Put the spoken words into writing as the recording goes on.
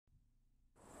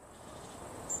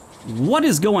What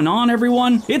is going on,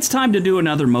 everyone? It's time to do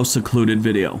another most secluded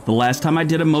video. The last time I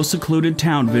did a most secluded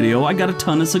town video, I got a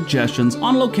ton of suggestions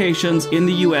on locations in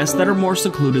the US that are more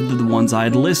secluded than the ones I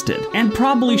had listed, and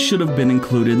probably should have been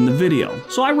included in the video.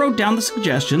 So I wrote down the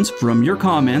suggestions from your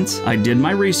comments, I did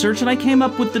my research, and I came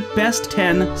up with the best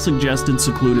 10 suggested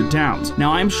secluded towns.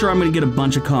 Now I'm sure I'm going to get a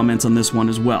bunch of comments on this one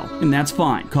as well, and that's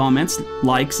fine. Comments,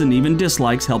 likes, and even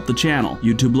dislikes help the channel.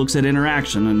 YouTube looks at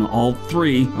interaction, and all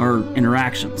three are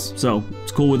interactions. So,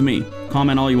 it's cool with me.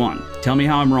 Comment all you want. Tell me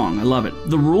how I'm wrong. I love it.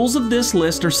 The rules of this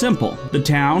list are simple. The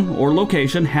town or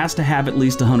location has to have at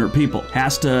least 100 people,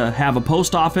 has to have a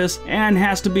post office, and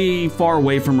has to be far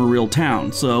away from a real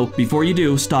town. So, before you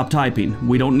do, stop typing.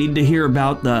 We don't need to hear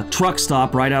about the truck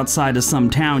stop right outside of some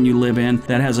town you live in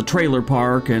that has a trailer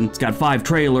park and it's got 5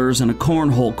 trailers and a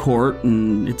cornhole court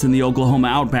and it's in the Oklahoma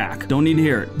outback. Don't need to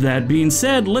hear it. That being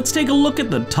said, let's take a look at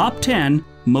the top 10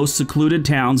 most secluded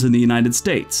towns in the United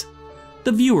States.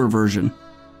 The viewer version.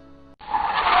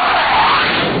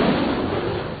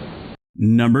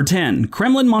 Number 10,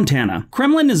 Kremlin, Montana.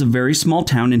 Kremlin is a very small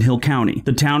town in Hill County.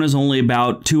 The town is only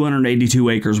about 282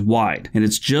 acres wide, and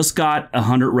it's just got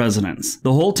 100 residents.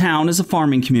 The whole town is a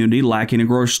farming community lacking a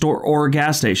grocery store or a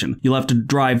gas station. You'll have to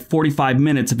drive 45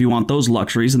 minutes if you want those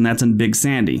luxuries, and that's in Big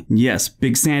Sandy. Yes,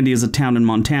 Big Sandy is a town in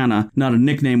Montana, not a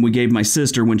nickname we gave my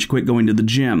sister when she quit going to the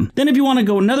gym. Then if you want to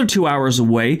go another 2 hours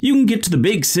away, you can get to the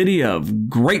big city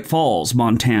of Great Falls,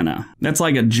 Montana. That's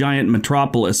like a giant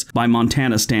metropolis by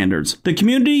Montana standards. The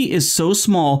community is so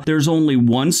small, there's only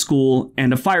one school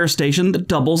and a fire station that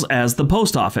doubles as the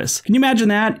post office. Can you imagine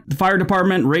that? The fire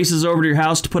department races over to your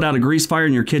house to put out a grease fire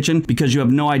in your kitchen because you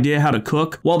have no idea how to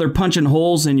cook, while they're punching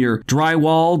holes in your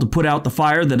drywall to put out the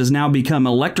fire that has now become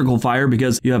electrical fire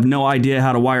because you have no idea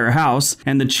how to wire a house.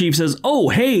 And the chief says, "Oh,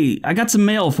 hey, I got some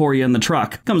mail for you in the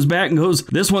truck." Comes back and goes,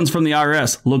 "This one's from the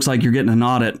IRS. Looks like you're getting an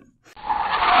audit."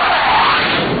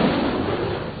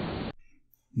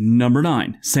 Number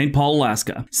 9, St. Paul,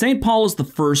 Alaska. St. Paul is the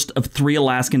first of 3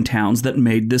 Alaskan towns that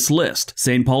made this list.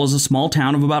 St. Paul is a small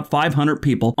town of about 500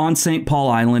 people on St. Paul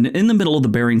Island in the middle of the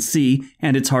Bering Sea,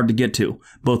 and it's hard to get to,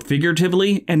 both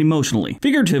figuratively and emotionally.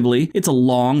 Figuratively, it's a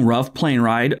long, rough plane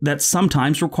ride that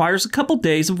sometimes requires a couple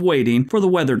days of waiting for the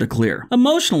weather to clear.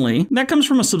 Emotionally, that comes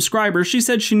from a subscriber. She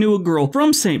said she knew a girl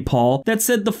from St. Paul that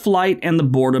said the flight and the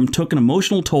boredom took an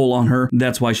emotional toll on her.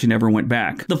 That's why she never went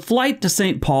back. The flight to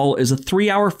St. Paul is a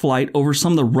 3-hour flight over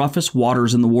some of the roughest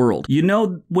waters in the world. You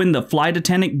know when the flight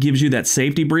attendant gives you that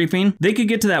safety briefing? They could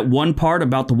get to that one part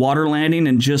about the water landing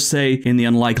and just say, in the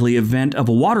unlikely event of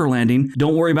a water landing,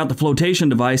 don't worry about the flotation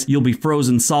device, you'll be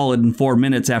frozen solid in 4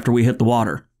 minutes after we hit the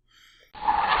water.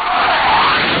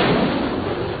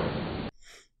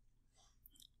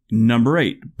 Number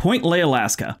 8, Point Lay,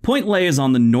 Alaska. Point Lay is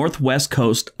on the northwest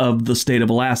coast of the state of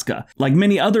Alaska. Like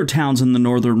many other towns in the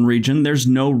northern region, there's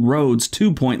no roads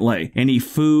to Point Lay. Any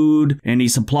food, any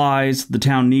supplies the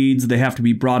town needs, they have to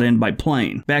be brought in by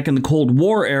plane. Back in the Cold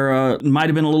War era, it might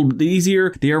have been a little bit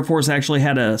easier. The Air Force actually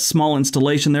had a small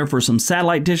installation there for some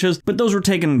satellite dishes, but those were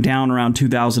taken down around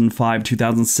 2005,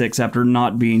 2006 after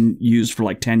not being used for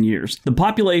like 10 years. The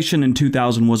population in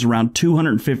 2000 was around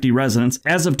 250 residents.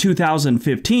 As of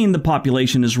 2015, the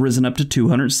population has risen up to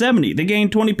 270. They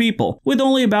gained 20 people, with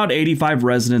only about 85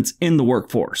 residents in the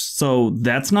workforce. So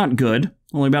that's not good.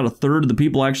 Only about a third of the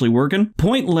people actually working.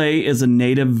 Point Lay is a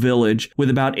native village with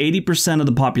about 80% of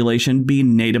the population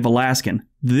being native Alaskan.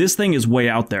 This thing is way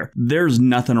out there. There's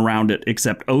nothing around it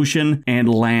except ocean and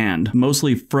land,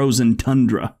 mostly frozen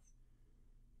tundra.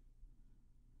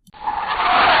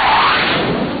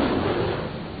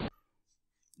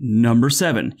 Number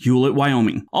 7, Hewlett,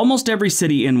 Wyoming. Almost every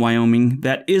city in Wyoming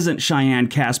that isn't Cheyenne,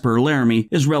 Casper, or Laramie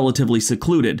is relatively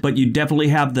secluded, but you definitely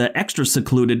have the extra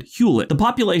secluded Hewlett. The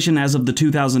population as of the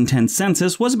 2010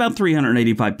 census was about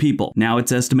 385 people. Now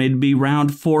it's estimated to be around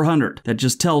 400. That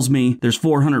just tells me there's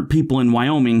 400 people in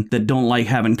Wyoming that don't like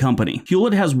having company.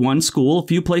 Hewlett has one school, a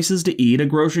few places to eat, a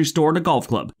grocery store, and a golf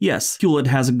club. Yes, Hewlett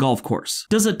has a golf course.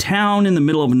 Does a town in the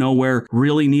middle of nowhere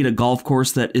really need a golf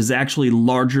course that is actually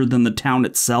larger than the town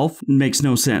itself? Makes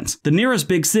no sense. The nearest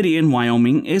big city in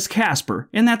Wyoming is Casper,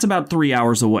 and that's about 3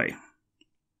 hours away.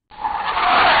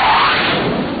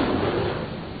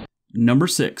 Number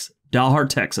 6, Dalhart,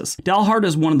 Texas. Dalhart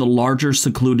is one of the larger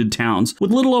secluded towns with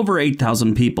little over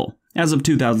 8,000 people. As of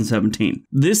 2017.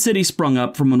 This city sprung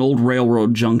up from an old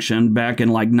railroad junction back in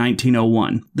like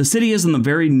 1901. The city is in the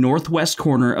very northwest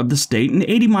corner of the state and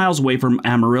 80 miles away from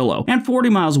Amarillo and 40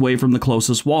 miles away from the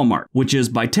closest Walmart, which is,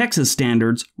 by Texas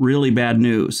standards, really bad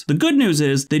news. The good news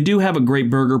is they do have a great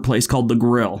burger place called The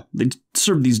Grill. They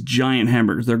serve these giant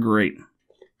hamburgers. They're great.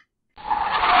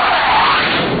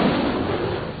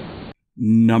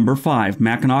 Number 5,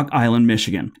 Mackinac Island,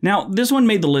 Michigan. Now, this one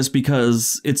made the list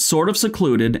because it's sort of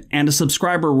secluded, and a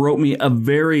subscriber wrote me a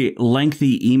very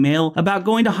lengthy email about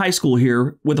going to high school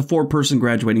here with a 4-person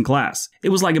graduating class. It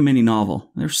was like a mini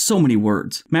novel. There's so many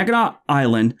words. Mackinac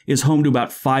Island is home to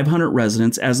about 500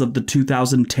 residents as of the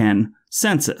 2010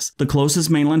 census. The closest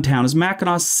mainland town is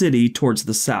Mackinac City towards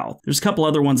the south. There's a couple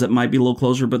other ones that might be a little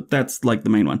closer, but that's like the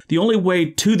main one. The only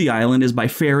way to the island is by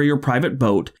ferry or private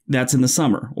boat. That's in the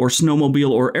summer, or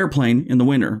snowmobile or airplane in the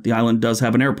winter. The island does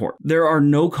have an airport. There are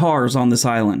no cars on this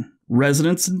island.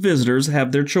 Residents and visitors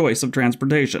have their choice of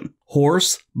transportation: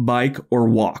 horse, bike, or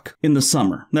walk. In the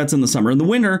summer. That's in the summer. In the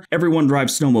winter, everyone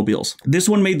drives snowmobiles. This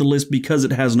one made the list because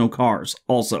it has no cars,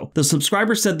 also. The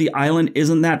subscriber said the island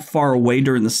isn't that far away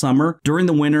during the summer. During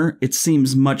the winter, it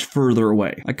seems much further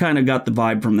away. I kind of got the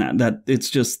vibe from that it's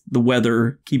just the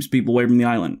weather keeps people away from the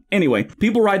island. Anyway,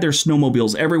 people ride their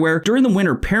snowmobiles everywhere. During the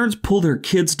winter, parents pull their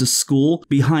kids to school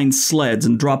behind sleds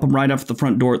and drop them right off the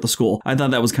front door at the school. I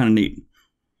thought that was kind of neat.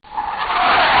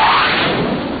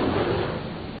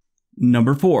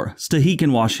 Number 4,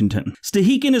 Stehekin, Washington.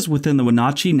 Stehekin is within the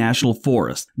Wenatchee National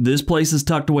Forest. This place is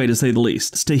tucked away, to say the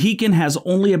least. Stehekin has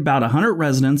only about 100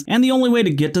 residents, and the only way to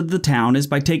get to the town is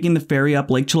by taking the ferry up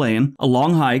Lake Chelan, a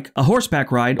long hike, a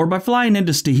horseback ride, or by flying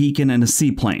into Stehekin in a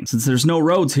seaplane. Since there's no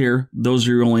roads here, those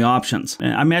are your only options.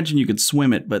 I imagine you could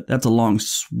swim it, but that's a long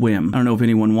swim. I don't know if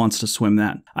anyone wants to swim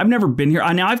that. I've never been here.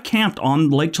 Now, I've camped on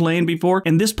Lake Chelan before,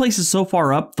 and this place is so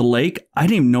far up the lake, I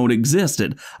didn't even know it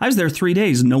existed. I was there 3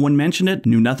 days. No one mentioned it,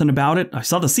 knew nothing about it. I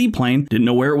saw the seaplane, didn't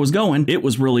know where it was going. It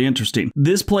was really interesting.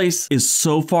 This place is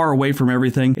so far away from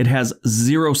everything. It has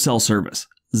zero cell service.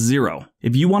 Zero.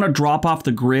 If you want to drop off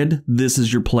the grid, this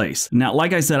is your place. Now,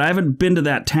 like I said, I haven't been to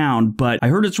that town, but I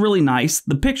heard it's really nice.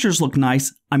 The pictures look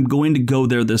nice. I'm going to go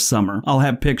there this summer. I'll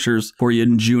have pictures for you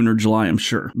in June or July, I'm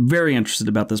sure. Very interested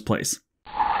about this place.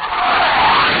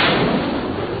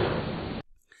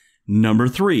 Number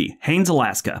 3, Haines,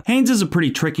 Alaska. Haines is a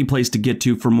pretty tricky place to get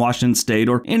to from Washington State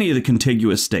or any of the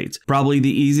contiguous states. Probably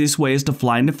the easiest way is to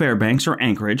fly into Fairbanks or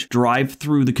Anchorage, drive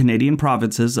through the Canadian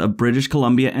provinces of British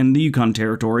Columbia and the Yukon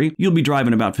Territory. You'll be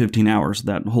driving about 15 hours,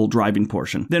 that whole driving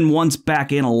portion. Then once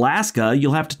back in Alaska,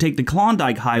 you'll have to take the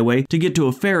Klondike Highway to get to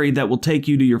a ferry that will take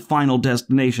you to your final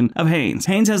destination of Haines.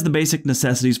 Haines has the basic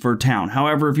necessities for a town.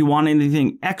 However, if you want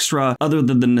anything extra other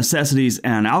than the necessities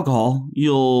and alcohol,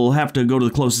 you'll have to go to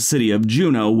the closest city of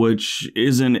Juneau, which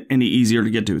isn't any easier to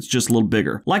get to. It's just a little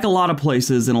bigger. Like a lot of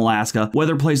places in Alaska,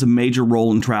 weather plays a major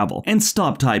role in travel. And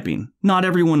stop typing. Not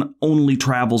everyone only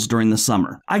travels during the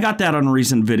summer. I got that on a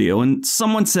recent video, and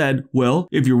someone said, well,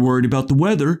 if you're worried about the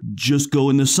weather, just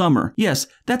go in the summer. Yes,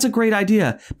 that's a great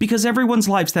idea, because everyone's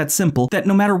life's that simple that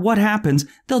no matter what happens,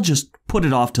 they'll just put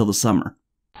it off till the summer.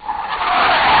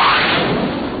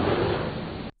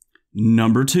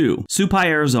 Number 2, Supai,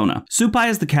 Arizona. Supai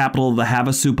is the capital of the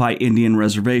Havasupai Indian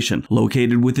Reservation,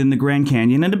 located within the Grand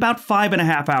Canyon and about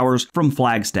 5.5 hours from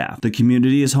Flagstaff. The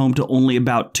community is home to only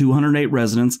about 208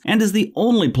 residents and is the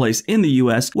only place in the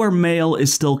U.S. where mail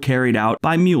is still carried out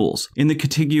by mules in the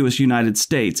contiguous United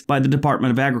States by the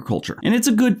Department of Agriculture. And it's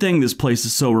a good thing this place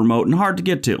is so remote and hard to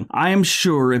get to. I am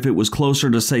sure if it was closer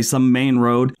to, say, some main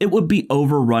road, it would be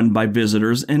overrun by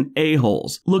visitors and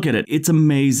a-holes. Look at it. It's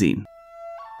amazing.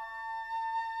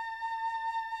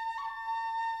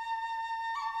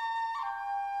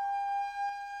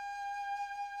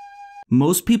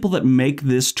 Most people that make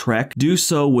this trek do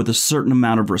so with a certain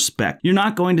amount of respect. You're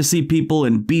not going to see people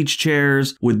in beach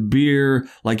chairs with beer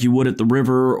like you would at the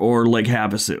river or Lake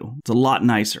Havasu. It's a lot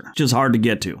nicer, just hard to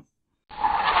get to.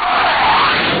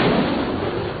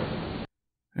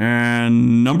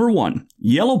 And number 1,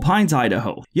 Yellow Pines,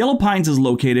 Idaho. Yellow Pines is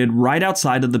located right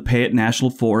outside of the Payette National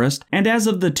Forest, and as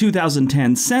of the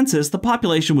 2010 census, the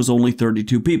population was only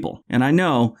 32 people. And I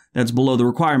know that's below the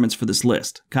requirements for this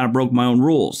list. Kind of broke my own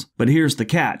rules. But here's the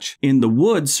catch. In the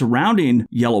woods surrounding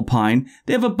Yellow Pine,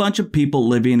 they have a bunch of people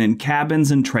living in cabins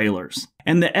and trailers.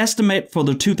 And the estimate for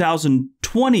the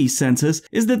 2020 census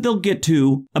is that they'll get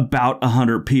to about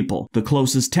 100 people. The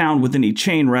closest town with any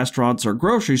chain restaurants or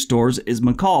grocery stores is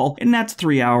McCall, and that's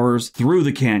 3 hours through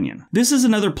the canyon. This is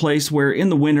another place where in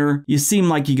the winter, you seem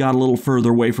like you got a little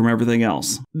further away from everything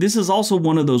else. This is also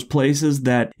one of those places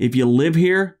that if you live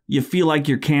here, you feel like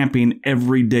you're camping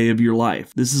every day of your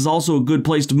life. This is also a good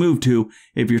place to move to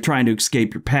if you're trying to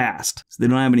escape your past. So they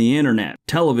don't have any internet,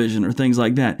 television, or things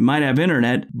like that. You might have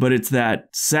internet, but it's that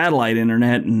satellite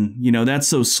internet, and you know, that's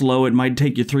so slow it might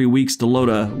take you 3 weeks to load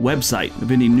a website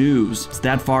of any news. It's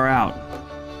that far out.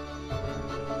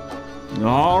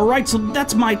 Alright, so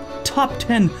that's my top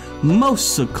 10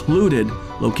 most secluded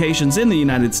locations in the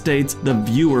United States, the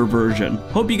viewer version.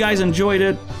 Hope you guys enjoyed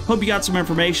it. Hope you got some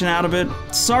information out of it.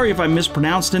 Sorry if I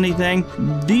mispronounced anything.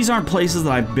 These aren't places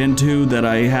that I've been to that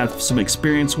I have some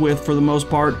experience with for the most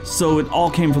part, so it all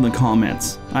came from the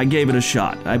comments. I gave it a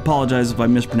shot. I apologize if I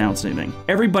mispronounced anything.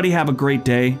 Everybody have a great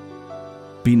day.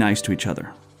 Be nice to each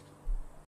other.